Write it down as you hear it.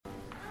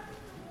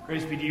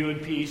Grace be to you and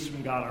peace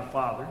from God our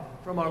Father,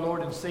 from our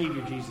Lord and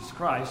Savior Jesus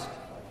Christ.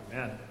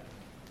 Amen.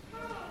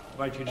 I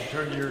invite you to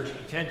turn your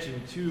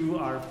attention to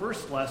our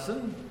first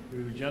lesson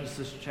through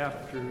Genesis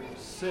chapter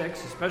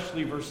 6,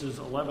 especially verses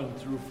 11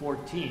 through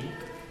 14.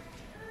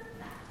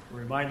 We're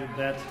reminded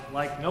that,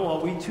 like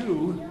Noah, we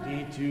too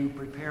need to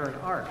prepare an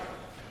ark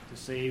to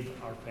save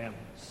our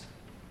families.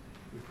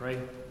 We pray.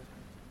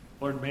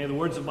 Lord, may the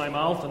words of my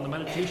mouth and the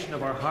meditation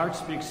of our hearts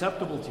be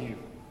acceptable to you,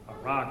 our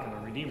rock and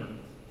our redeemer.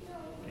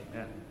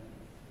 Amen.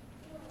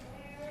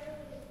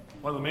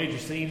 One of the major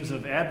themes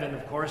of Advent,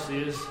 of course,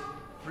 is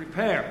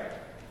prepare.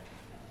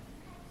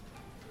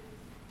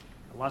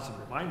 Lots of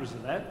reminders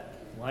of that.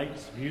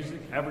 Lights, music,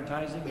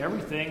 advertising,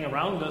 everything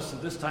around us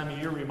at this time of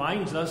year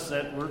reminds us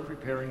that we're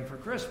preparing for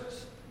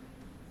Christmas.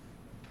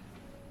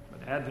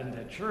 But Advent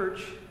at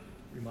church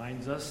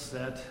reminds us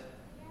that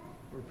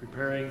we're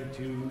preparing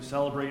to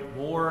celebrate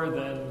more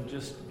than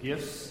just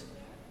gifts.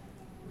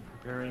 We're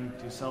preparing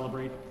to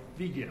celebrate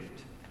the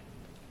gift.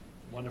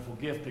 Wonderful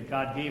gift that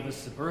God gave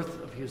us, the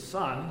birth of his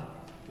Son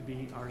to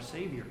be our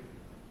Savior.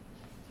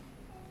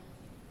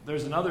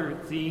 There's another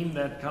theme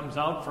that comes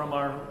out from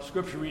our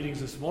scripture readings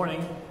this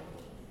morning.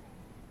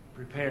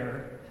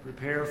 Prepare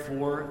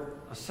for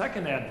a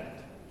second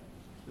Advent,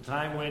 the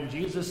time when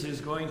Jesus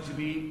is going to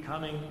be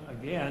coming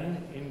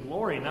again in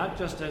glory, not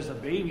just as a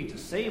baby to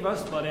save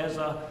us, but as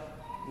a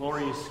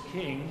glorious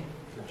King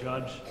to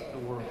judge the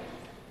world.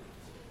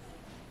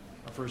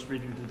 Our first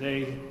reading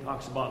today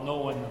talks about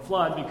Noah and the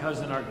flood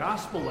because in our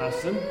gospel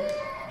lesson,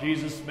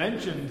 Jesus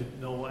mentioned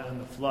Noah and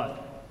the flood.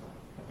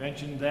 He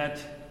mentioned that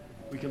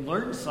we can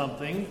learn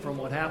something from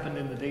what happened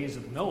in the days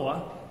of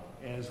Noah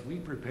as we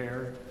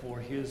prepare for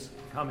his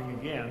coming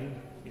again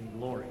in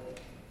glory.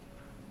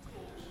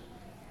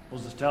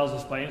 Moses tells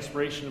us by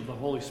inspiration of the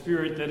Holy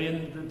Spirit that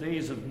in the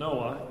days of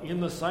Noah, in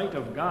the sight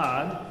of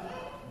God,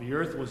 the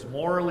earth was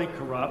morally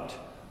corrupt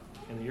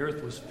and the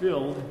earth was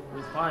filled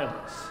with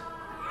violence.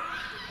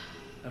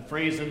 That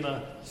phrase, in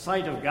the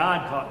sight of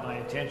God, caught my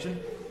attention.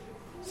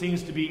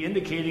 Seems to be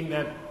indicating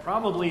that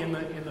probably in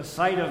the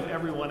sight of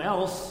everyone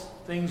else,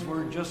 things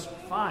were just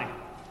fine.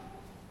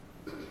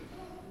 In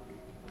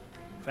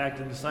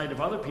fact, in the sight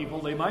of other people,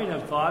 they might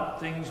have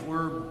thought things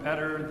were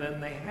better than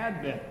they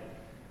had been.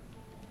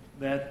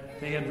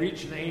 That they had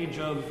reached an age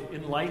of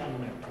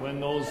enlightenment when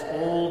those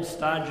old,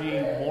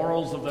 stodgy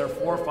morals of their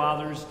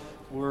forefathers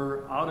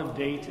were out of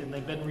date and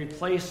they'd been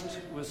replaced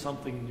with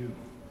something new,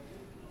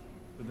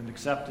 with an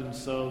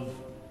acceptance of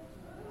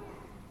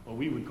what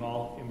we would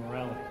call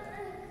immorality.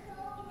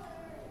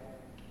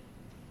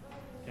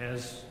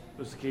 As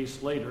was the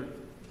case later,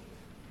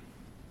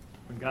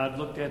 when God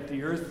looked at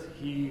the earth,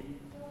 he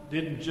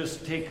didn't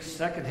just take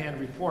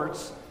secondhand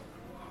reports.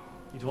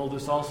 He told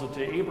us also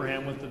to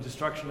Abraham with the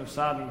destruction of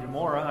Sodom and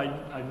Gomorrah,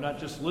 I'm not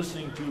just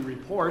listening to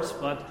reports,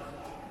 but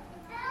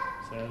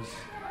it says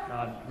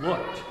God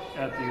looked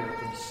at the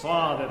earth and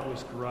saw that it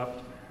was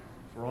corrupt,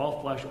 for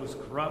all flesh was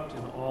corrupt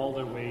in all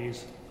their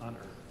ways on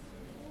earth.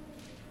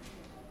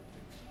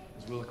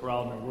 As we look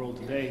around our world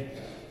today,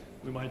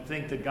 we might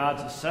think that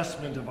God's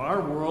assessment of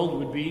our world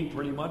would be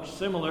pretty much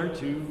similar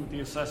to the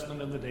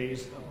assessment of the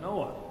days of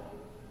Noah.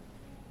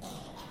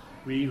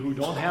 We who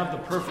don't have the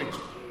perfect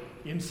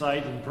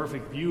insight and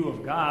perfect view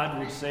of God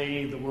would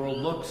say the world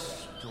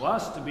looks to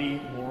us to be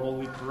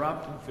morally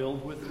corrupt and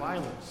filled with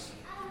violence.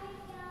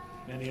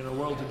 Many in our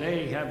world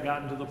today have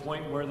gotten to the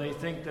point where they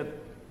think that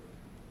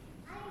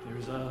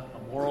there's a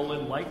moral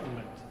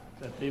enlightenment,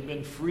 that they've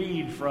been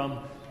freed from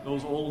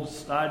those old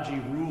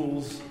stodgy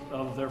rules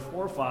of their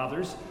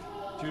forefathers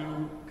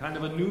to kind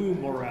of a new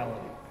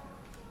morality.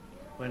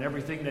 When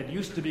everything that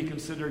used to be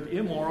considered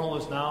immoral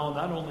is now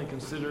not only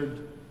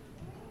considered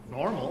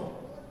normal,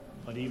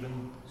 but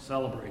even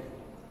celebrated.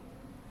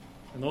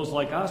 And those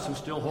like us who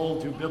still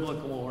hold to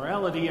biblical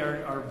morality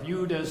are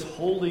viewed as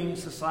holding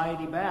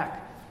society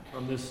back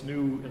from this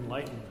new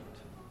enlightenment.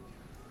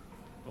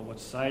 But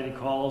what society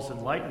calls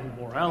enlightened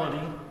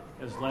morality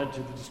has led to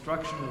the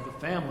destruction of the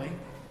family,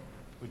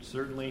 which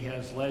certainly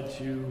has led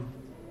to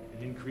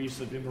an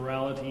increase of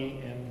immorality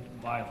and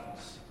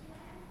violence.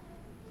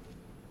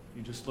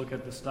 You just look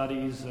at the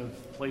studies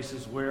of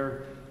places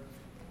where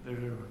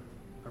there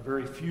are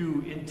very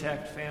few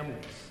intact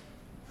families,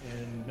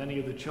 and many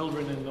of the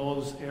children in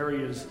those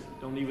areas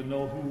don't even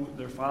know who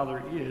their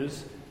father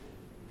is.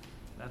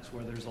 That's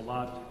where there's a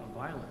lot of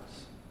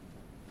violence.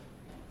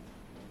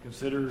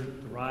 Consider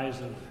the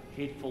rise of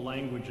hateful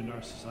language in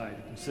our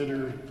society.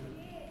 Consider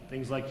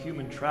things like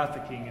human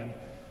trafficking, and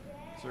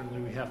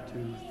certainly we have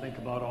to think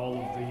about all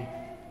of the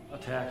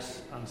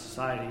attacks on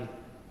society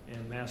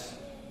and mass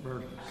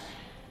murders.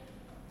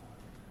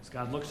 As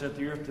God looks at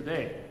the earth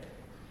today,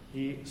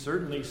 he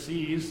certainly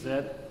sees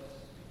that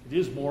it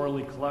is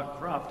morally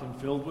corrupt and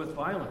filled with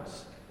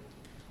violence.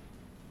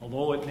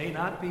 Although it may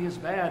not be as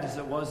bad as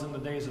it was in the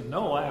days of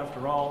Noah,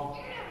 after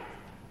all,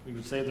 we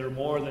would say there are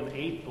more than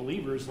 8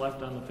 believers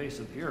left on the face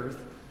of the earth.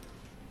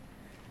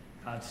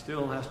 God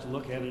still has to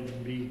look at it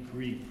and be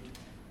grieved.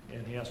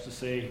 And he has to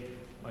say,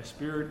 my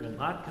spirit will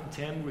not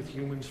contend with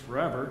humans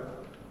forever,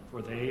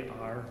 for they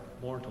are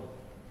mortal.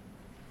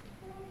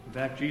 In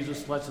fact,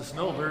 Jesus lets us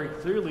know very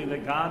clearly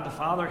that God the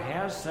Father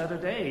has set a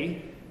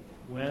day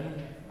when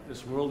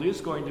this world is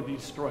going to be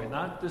destroyed.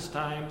 Not this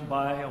time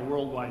by a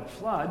worldwide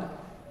flood,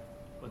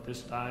 but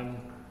this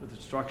time with the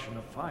destruction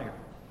of fire.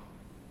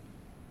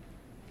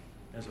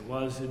 As it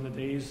was in the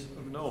days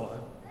of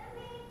Noah,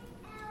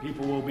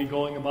 people will be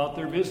going about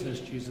their business,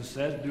 Jesus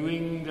said,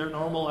 doing their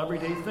normal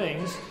everyday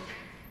things,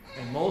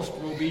 and most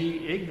will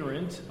be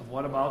ignorant of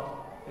what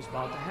is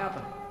about to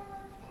happen,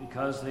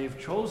 because they've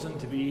chosen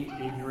to be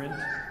ignorant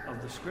of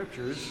the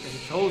Scriptures and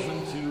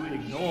chosen to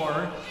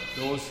ignore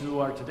those who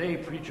are today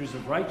preachers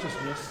of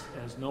righteousness,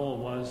 as Noah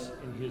was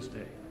in his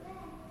day.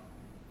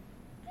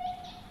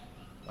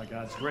 By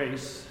God's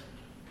grace,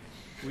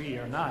 we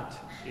are not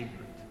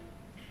ignorant.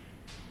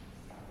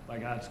 By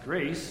God's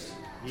grace,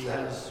 He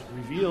has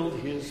revealed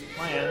His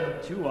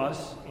plan to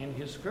us in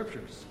His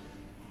Scriptures.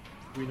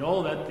 We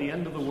know that the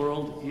end of the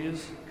world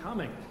is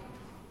coming.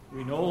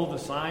 We know the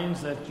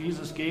signs that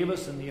Jesus gave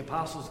us and the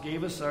apostles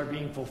gave us are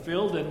being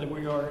fulfilled, and that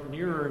we are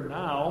nearer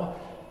now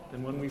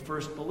than when we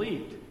first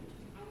believed.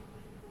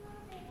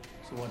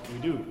 So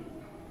what do?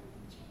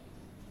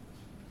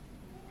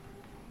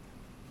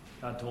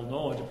 God told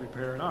Noah to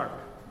prepare an ark,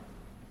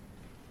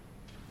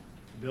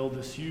 to build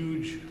this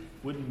huge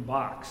wooden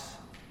box.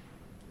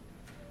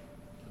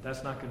 But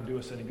that's not going to do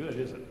us any good,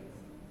 is it?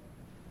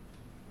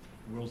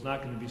 The world's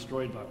not going to be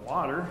destroyed by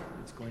water.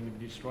 It's going to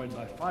be destroyed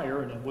by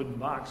fire, and a wooden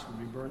box will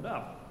be burned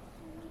up.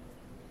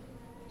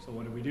 So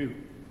what do?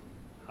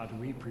 How do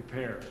we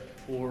prepare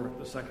for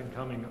the second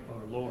coming of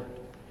our Lord?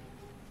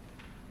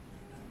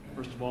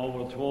 First of all,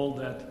 we're told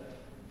that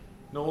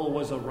Noah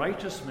was a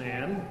righteous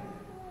man,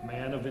 a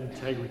man of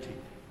integrity.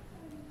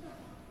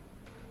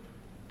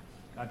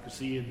 God could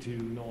see into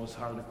Noah's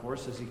heart, of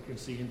course, as He can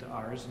see into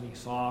ours, and He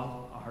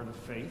saw a heart of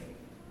faith.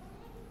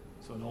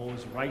 So Noah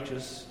was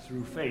righteous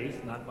through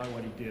faith, not by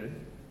what he did.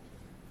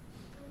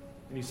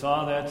 And He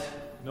saw that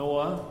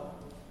Noah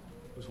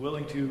was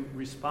willing to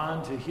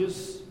respond to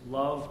His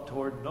love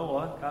toward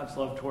Noah, God's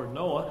love toward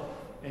Noah,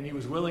 and he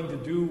was willing to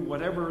do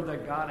whatever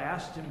that God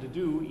asked him to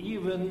do,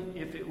 even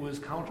if it was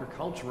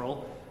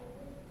countercultural,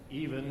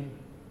 even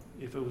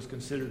if it was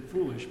considered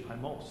foolish by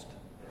most.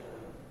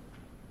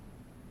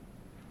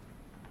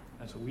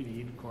 That's what we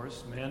need, of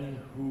course, men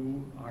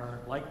who are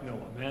like Noah,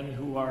 men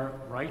who are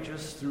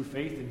righteous through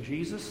faith in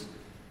Jesus,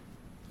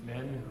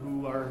 men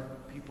who are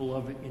people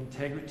of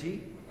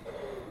integrity.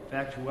 In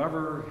fact,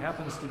 whoever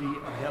happens to be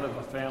a head of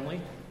a family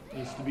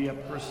needs to be a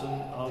person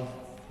of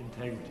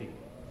integrity.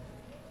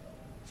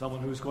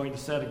 Someone who's going to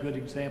set a good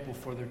example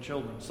for their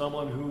children.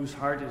 Someone whose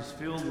heart is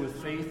filled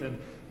with faith and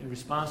in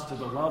response to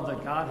the love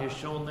that God has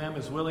shown them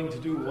is willing to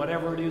do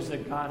whatever it is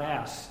that God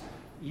asks,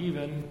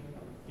 even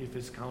if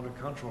it's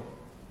countercultural,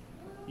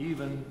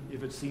 even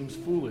if it seems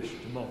foolish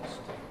to most.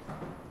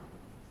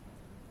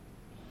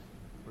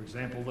 For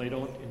example, they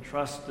don't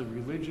entrust the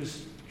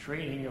religious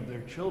training of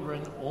their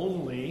children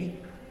only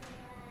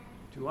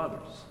to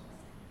others.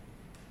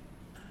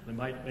 They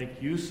might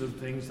make use of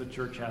things the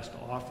church has to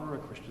offer, a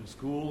Christian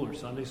school or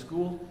Sunday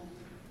school,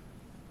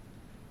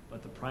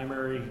 but the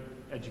primary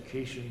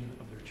education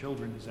of their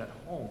children is at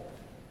home,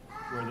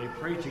 where they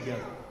pray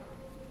together,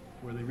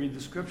 where they read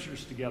the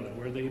Scriptures together,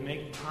 where they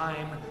make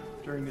time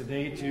during the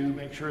day to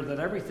make sure that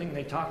everything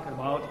they talk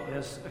about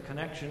has a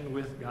connection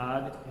with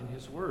God and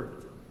His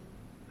Word.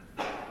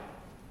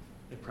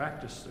 They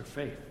practice their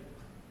faith.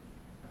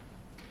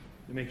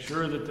 They make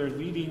sure that they're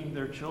leading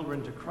their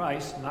children to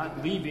Christ,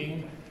 not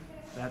leaving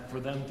that for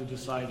them to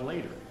decide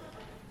later.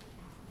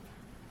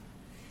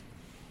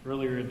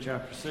 Earlier in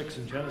chapter 6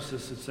 in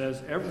Genesis it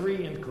says,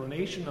 "Every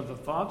inclination of the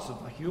thoughts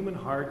of the human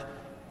heart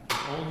is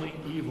only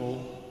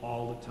evil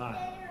all the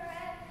time."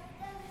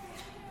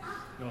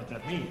 You know what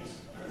that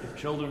means? If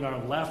children are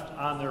left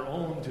on their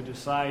own to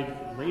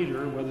decide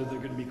later whether they're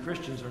going to be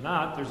Christians or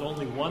not, there's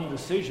only one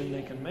decision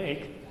they can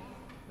make.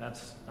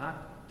 That's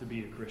not to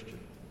be a Christian.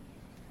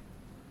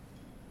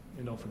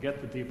 And don't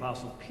forget that the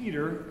Apostle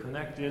Peter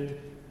connected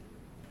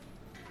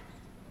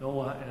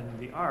Noah and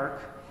the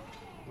ark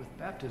with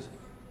baptism.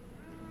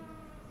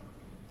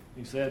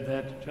 He said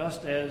that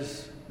just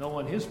as Noah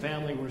and his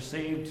family were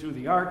saved through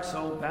the ark,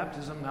 so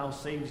baptism now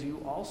saves you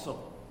also.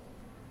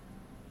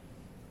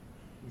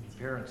 We need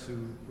parents who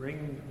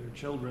bring their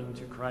children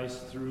to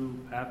Christ through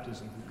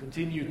baptism, who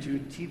continue to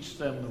teach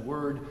them the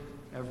Word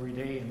every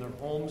day in their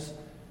homes,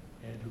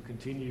 and who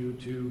continue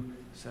to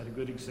set a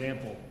good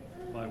example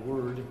by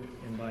word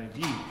and by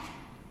deed.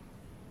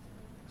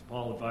 As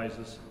Paul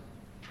advises,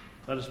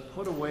 let us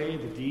put away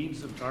the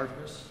deeds of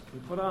darkness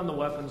and put on the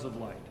weapons of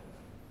light.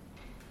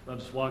 Let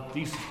us walk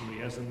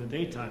decently as in the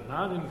daytime,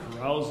 not in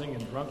carousing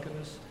and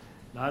drunkenness,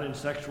 not in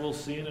sexual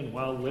sin and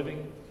wild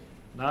living,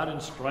 not in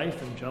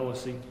strife and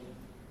jealousy.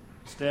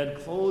 Instead,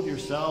 clothe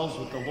yourselves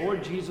with the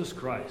Lord Jesus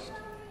Christ,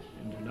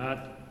 and do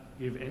not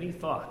give any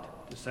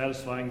thought to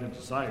satisfying the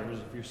desires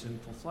of your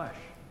sinful flesh.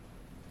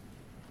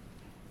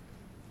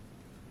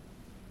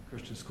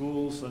 Christian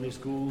schools, Sunday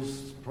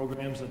schools,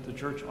 programs that the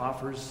church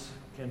offers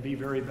can be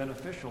very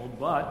beneficial,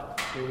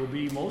 but they will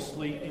be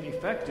mostly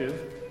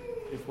ineffective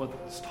if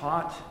what's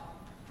taught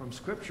from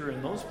Scripture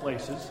in those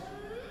places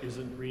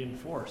isn't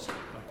reinforced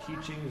by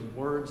teachings,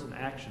 words, and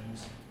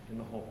actions in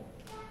the home.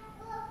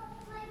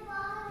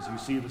 As you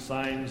see the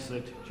signs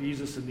that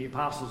Jesus and the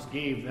apostles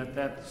gave,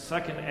 that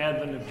second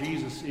advent of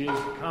Jesus is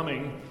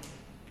coming,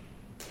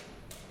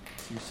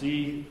 you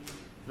see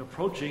it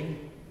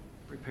approaching,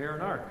 prepare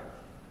an ark.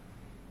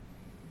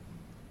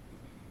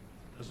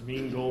 Doesn't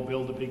mean go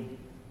build a big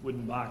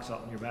wooden box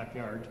out in your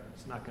backyard.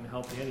 It's not going to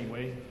help you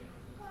anyway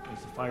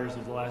as the fires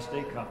of the last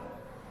day come.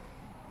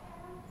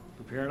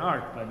 Prepare an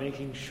ark by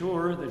making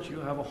sure that you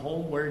have a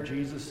home where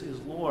Jesus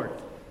is Lord,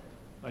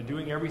 by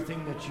doing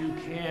everything that you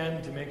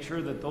can to make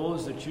sure that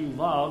those that you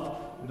love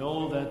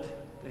know that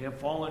they have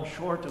fallen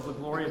short of the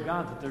glory of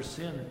God, that they're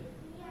sin,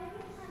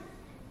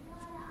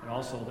 and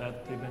also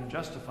that they've been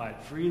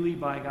justified freely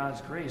by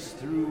God's grace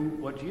through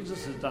what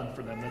Jesus has done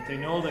for them, that they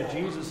know that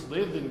Jesus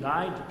lived and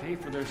died to pay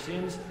for their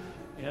sins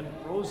and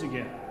rose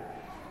again.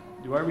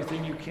 Do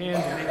everything you can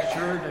to make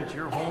sure that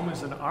your home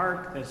is an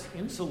ark that's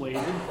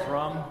insulated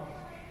from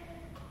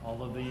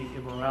all of the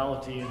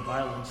immorality and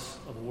violence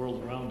of the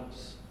world around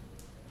us.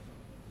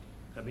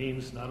 That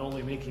means not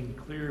only making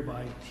clear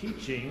by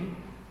teaching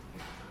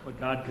what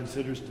God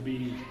considers to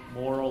be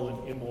moral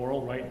and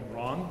immoral, right and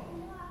wrong,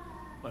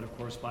 but of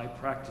course by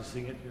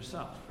practicing it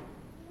yourself.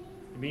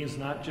 It means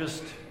not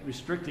just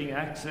restricting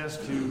access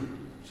to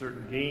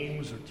certain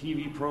games or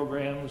TV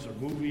programs or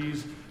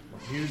movies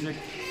or music,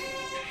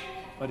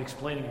 but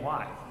explaining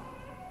why.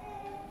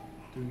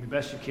 Doing the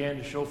best you can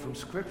to show from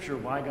Scripture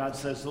why God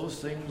says those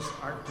things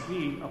aren't to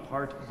be a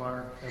part of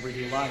our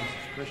everyday lives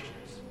as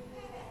Christians.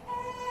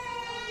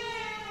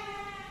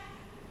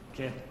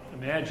 Can't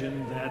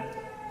imagine that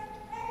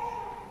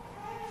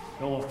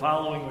Noah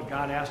following what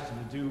God asked him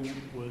to do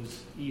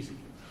was easy.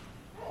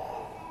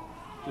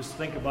 Just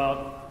think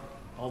about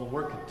all the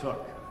work it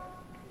took.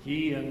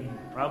 He and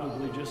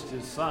probably just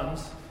his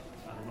sons,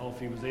 I don't know if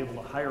he was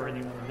able to hire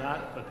anyone or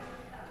not, but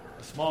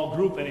a small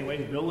group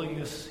anyway, building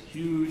this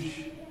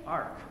huge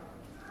ark.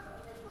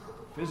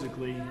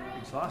 Physically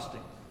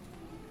exhausting.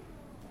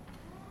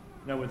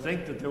 And I would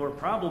think that there were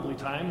probably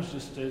times,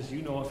 just as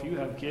you know if you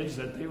have kids,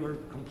 that they were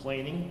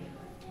complaining,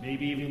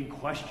 maybe even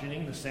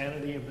questioning the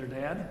sanity of their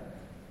dad.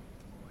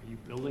 Are you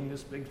building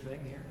this big thing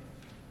here?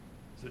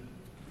 Is it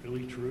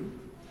really true?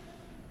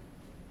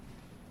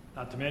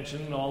 Not to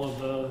mention all of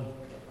the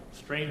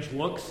strange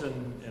looks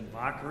and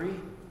mockery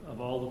of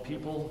all the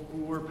people who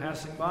were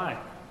passing by.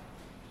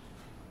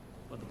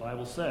 But the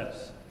Bible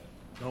says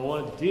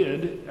Noah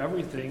did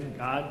everything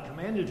God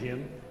commanded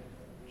him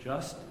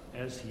just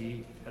as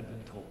he had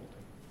been told.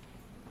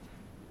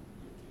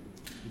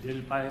 He did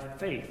it by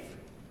faith,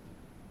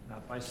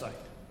 not by sight.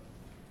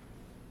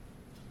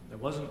 There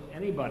wasn't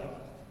anybody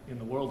in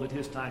the world at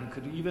his time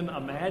could even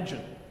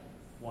imagine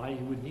why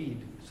he would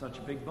need such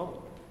a big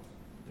boat.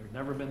 There'd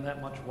never been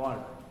that much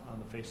water on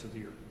the face of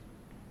the earth.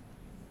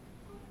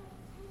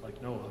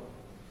 Like Noah,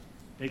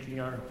 making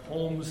our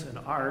homes an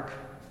ark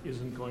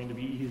isn't going to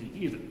be easy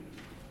either.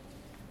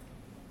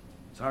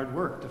 It's hard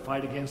work to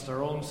fight against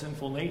our own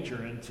sinful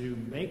nature and to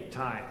make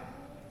time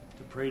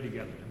to pray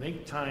together, to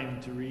make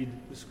time to read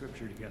the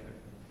Scripture together.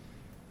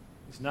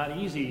 It's not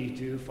easy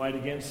to fight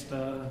against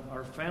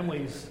our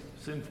family's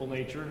sinful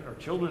nature, our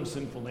children's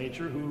sinful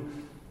nature, who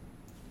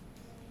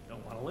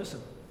don't want to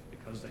listen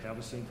because they have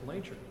a sinful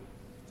nature.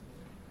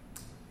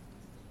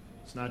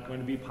 It's not going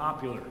to be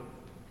popular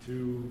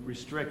to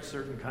restrict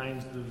certain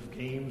kinds of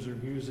games or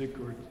music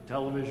or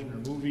television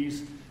or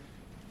movies.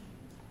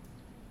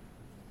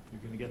 You're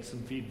going to get some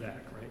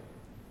feedback, right?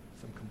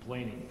 Some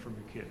complaining from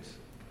your kids.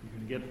 You're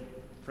going to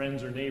get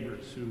friends or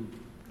neighbors who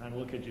kind of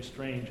look at you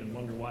strange and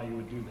wonder why you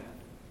would do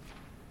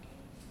that.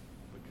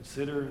 But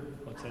consider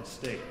what's at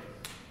stake.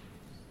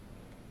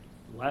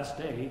 The last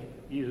day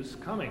is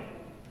coming.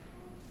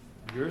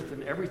 The earth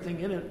and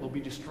everything in it will be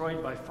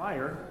destroyed by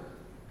fire,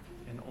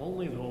 and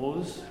only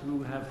those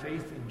who have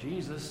faith in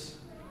Jesus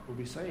will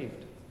be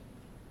saved.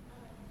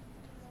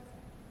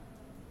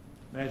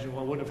 Imagine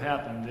what would have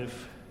happened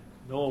if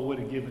Noah would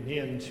have given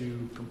in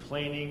to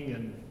complaining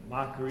and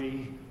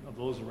mockery of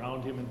those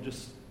around him and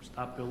just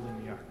stopped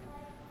building the ark.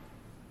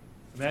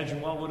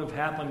 Imagine what would have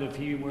happened if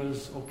he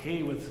was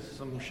okay with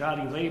some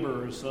shoddy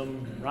labor or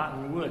some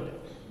rotten wood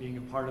being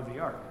a part of the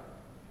ark.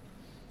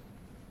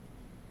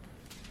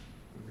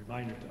 A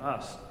reminder to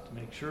us to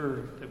make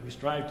sure that we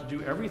strive to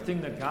do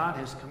everything that God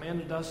has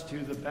commanded us to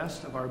the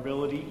best of our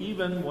ability,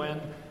 even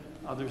when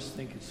others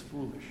think it's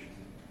foolish,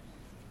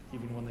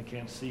 even when they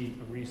can't see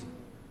a reason.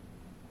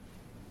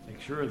 Make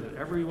sure that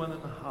everyone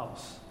in the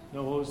house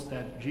knows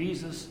that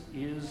Jesus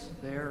is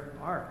their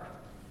ark.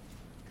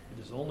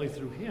 It is only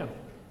through him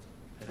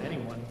that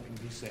anyone can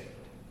be saved.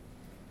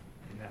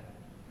 Amen.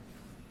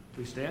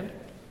 Please stand.